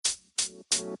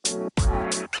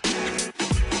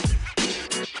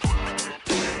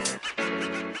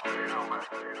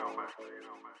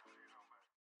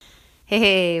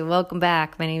Hey, welcome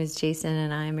back. My name is Jason,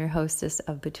 and I'm your hostess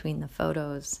of Between the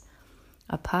Photos,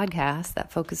 a podcast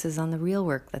that focuses on the real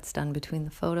work that's done between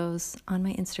the photos on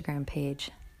my Instagram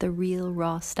page, the real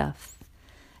raw stuff.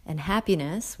 And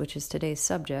happiness, which is today's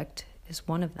subject, is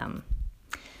one of them.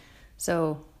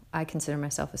 So I consider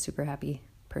myself a super happy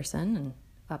person and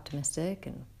optimistic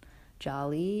and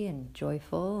jolly and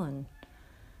joyful and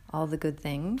all the good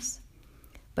things.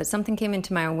 But something came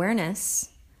into my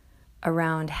awareness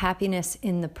around happiness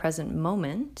in the present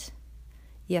moment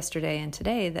yesterday and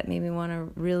today that made me want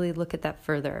to really look at that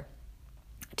further,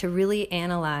 to really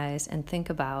analyze and think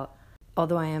about,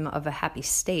 although I am of a happy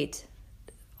state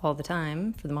all the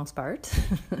time for the most part,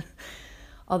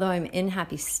 although I'm in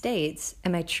happy states,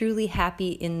 am I truly happy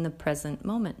in the present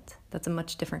moment? That's a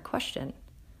much different question.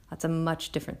 That's a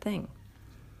much different thing.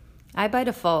 I, by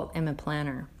default, am a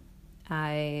planner.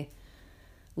 I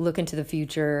look into the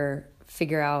future,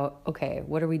 figure out, okay,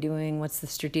 what are we doing? What's the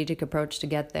strategic approach to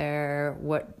get there?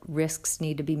 What risks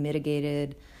need to be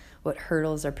mitigated? What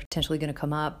hurdles are potentially going to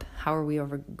come up? How are we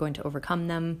going to overcome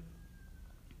them?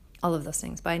 All of those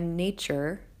things. By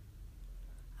nature,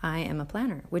 I am a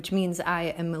planner, which means I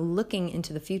am looking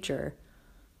into the future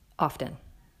often.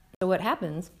 So what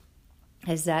happens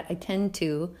is that I tend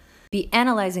to be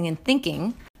analyzing and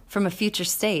thinking from a future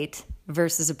state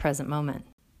versus a present moment,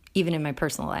 even in my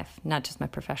personal life, not just my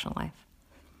professional life.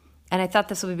 And I thought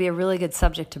this would be a really good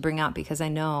subject to bring out because I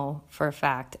know for a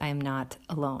fact I am not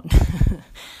alone.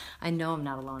 I know I'm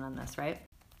not alone on this, right?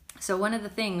 So one of the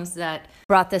things that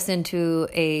brought this into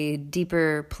a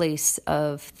deeper place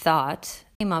of thought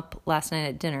came up last night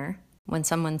at dinner when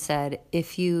someone said,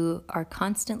 if you are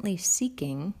constantly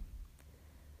seeking,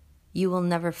 you will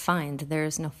never find. There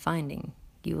is no finding.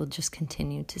 You will just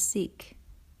continue to seek.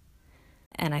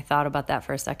 And I thought about that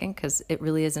for a second because it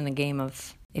really isn't a game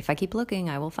of, if I keep looking,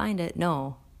 I will find it.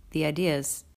 No, the idea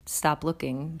is stop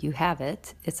looking. You have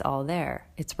it. It's all there.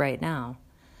 It's right now.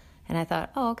 And I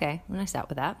thought, oh, okay. And I sat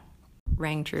with that.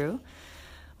 Rang true.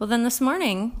 Well, then this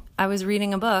morning I was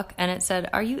reading a book and it said,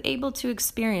 are you able to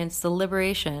experience the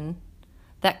liberation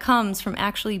that comes from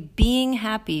actually being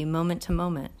happy moment to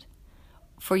moment?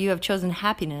 For you have chosen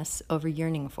happiness over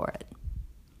yearning for it.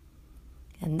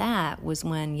 And that was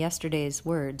when yesterday's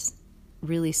words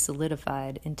really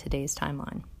solidified in today's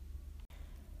timeline.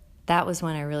 That was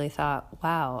when I really thought,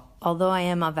 wow, although I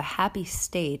am of a happy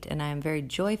state and I am very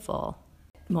joyful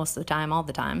most of the time, all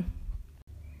the time.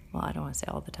 Well, I don't want to say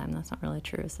all the time. That's not really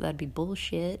true. So that'd be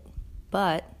bullshit.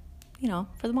 But,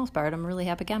 for the most part, I'm a really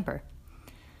happy camper.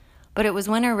 But it was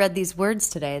when I read these words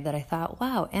today that I thought,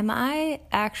 wow, am I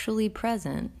actually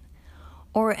present?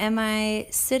 Or am I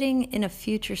sitting in a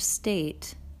future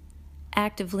state,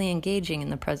 actively engaging in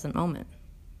the present moment?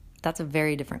 That's a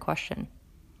very different question.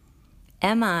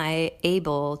 Am I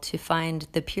able to find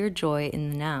the pure joy in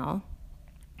the now?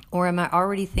 Or am I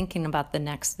already thinking about the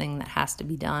next thing that has to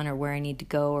be done or where I need to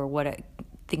go or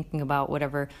thinking about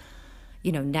whatever,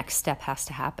 next step has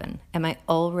to happen? Am I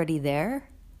already there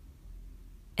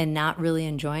and not really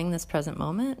enjoying this present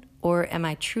moment? Or am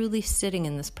I truly sitting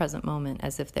in this present moment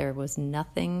as if there was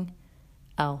nothing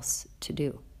else to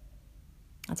do?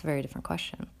 That's a very different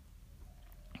question.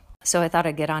 So I thought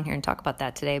I'd get on here and talk about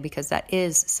that today because that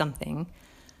is something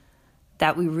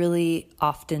that we really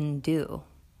often do.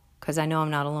 Because I know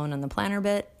I'm not alone on the planner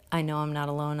bit. I know I'm not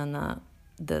alone on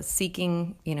the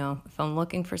seeking, if I'm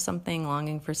looking for something,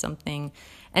 longing for something.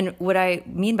 And what I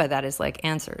mean by that is like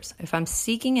answers. If I'm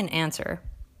seeking an answer,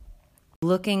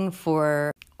 looking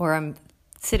for, or I'm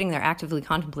sitting there actively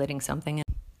contemplating something,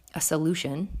 a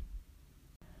solution,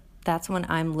 that's when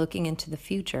I'm looking into the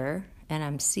future and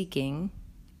I'm seeking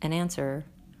an answer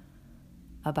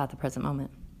about the present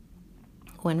moment.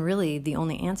 When really the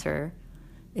only answer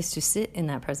is to sit in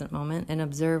that present moment and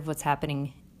observe what's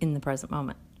happening in the present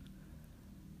moment.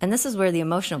 And this is where the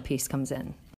emotional piece comes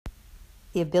in.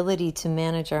 The ability to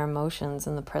manage our emotions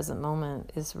in the present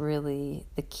moment is really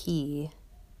the key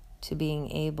to being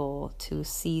able to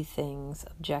see things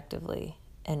objectively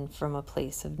and from a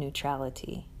place of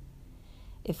neutrality.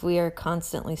 If we are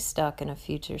constantly stuck in a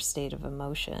future state of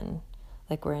emotion,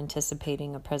 like we're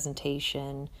anticipating a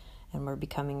presentation and we're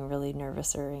becoming really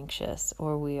nervous or anxious,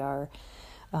 or we are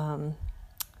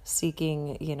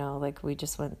seeking, like we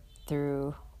just went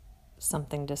through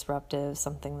something disruptive,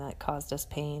 something that caused us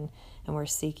pain, and we're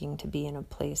seeking to be in a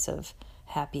place of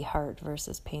happy heart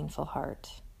versus painful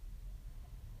heart.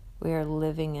 We are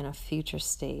living in a future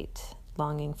state,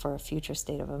 longing for a future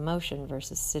state of emotion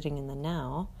versus sitting in the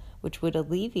now, which would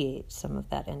alleviate some of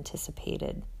that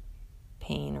anticipated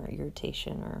pain or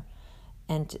irritation or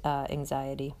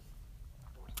anxiety.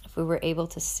 If we were able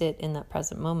to sit in that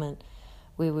present moment,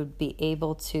 we would be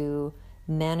able to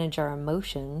manage our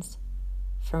emotions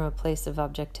from a place of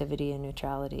objectivity and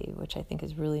neutrality, which I think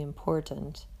is really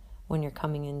important when you're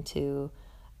coming into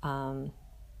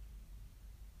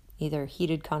either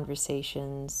heated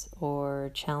conversations or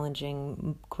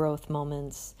challenging growth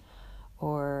moments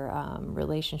or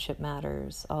relationship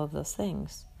matters, all of those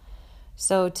things.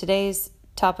 So today's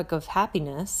topic of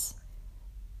happiness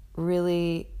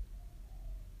really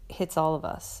hits all of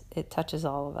us. It touches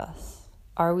all of us.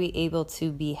 Are we able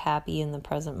to be happy in the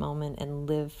present moment and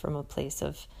live from a place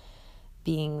of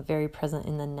being very present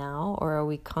in the now? Or are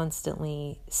we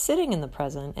constantly sitting in the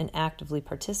present and actively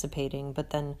participating, but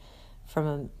then from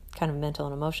a kind of mental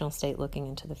and emotional state looking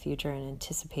into the future and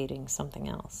anticipating something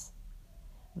else?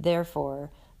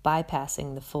 Therefore,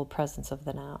 bypassing the full presence of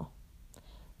the now.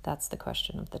 That's the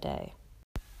question of the day.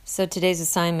 So today's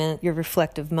assignment, your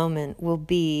reflective moment, will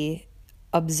be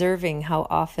observing how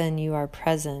often you are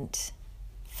present,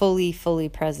 fully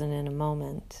present in a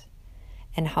moment,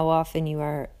 and how often you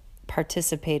are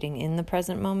participating in the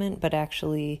present moment, but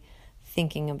actually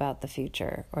thinking about the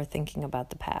future or thinking about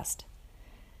the past.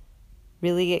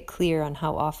 Really get clear on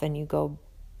how often you go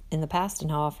in the past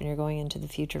and how often you're going into the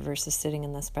future versus sitting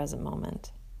in this present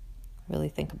moment. Really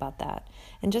think about that.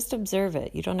 And just observe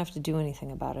it. You don't have to do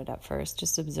anything about it at first.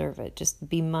 Just observe it. Just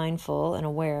be mindful and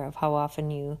aware of how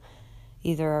often you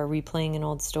either are replaying an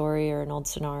old story or an old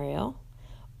scenario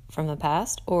from the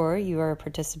past, or you are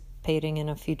participating in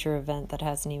a future event that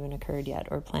hasn't even occurred yet,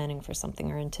 or planning for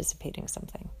something or anticipating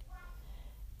something.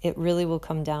 It really will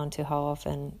come down to how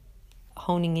often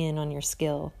honing in on your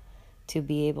skill to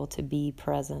be able to be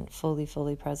present,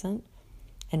 fully present,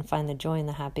 and find the joy and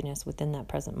the happiness within that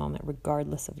present moment,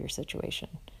 regardless of your situation.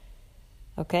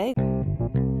 Okay?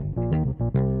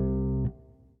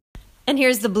 And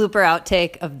here's the blooper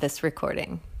outtake of this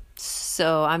recording.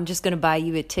 So I'm just going to buy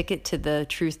you a ticket to the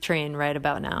truth train right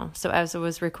about now. So as I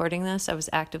was recording this, I was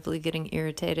actively getting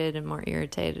irritated and more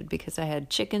irritated because I had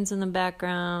chickens in the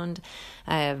background.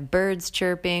 I have birds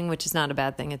chirping, which is not a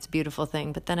bad thing. It's a beautiful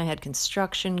thing. But then I had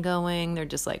construction going. They're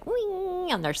just like wing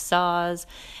on their saws.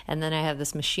 And then I have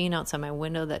this machine outside my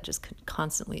window that just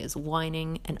constantly is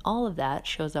whining. And all of that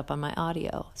shows up on my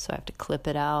audio. So I have to clip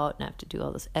it out and I have to do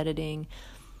all this editing.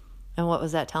 And what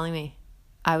was that telling me?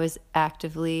 I was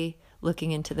actively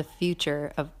looking into the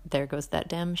future of, there goes that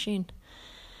damn machine.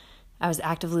 I was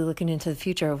actively looking into the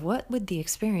future of what would the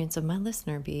experience of my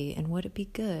listener be and would it be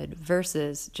good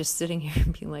versus just sitting here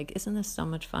and being like, isn't this so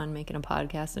much fun making a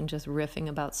podcast and just riffing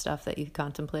about stuff that you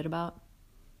contemplate about?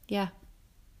 Yeah.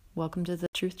 Welcome to the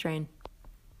truth train.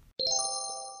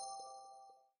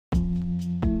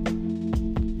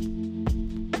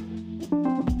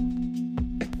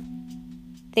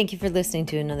 Thank you for listening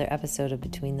to another episode of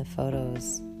Between the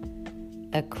Photos.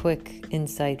 A quick,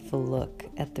 insightful look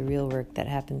at the real work that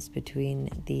happens between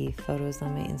the photos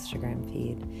on my Instagram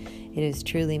feed. It is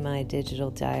truly my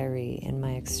digital diary and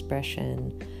my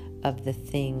expression of the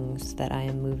things that I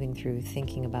am moving through,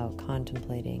 thinking about,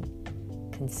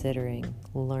 contemplating, considering,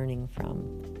 learning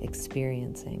from,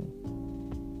 experiencing.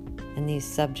 And these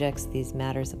subjects, these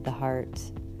matters of the heart,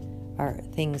 are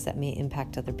things that may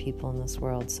impact other people in this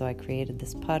world. So I created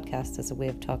this podcast as a way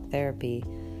of talk therapy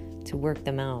to work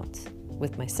them out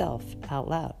with myself out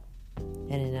loud.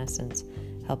 And in essence,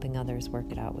 helping others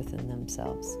work it out within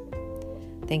themselves.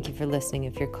 Thank you for listening.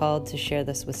 If you're called to share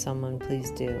this with someone,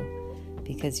 please do.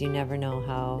 Because you never know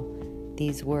how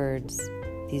these words,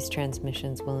 these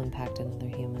transmissions will impact another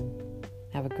human.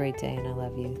 Have a great day and I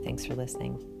love you. Thanks for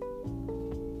listening.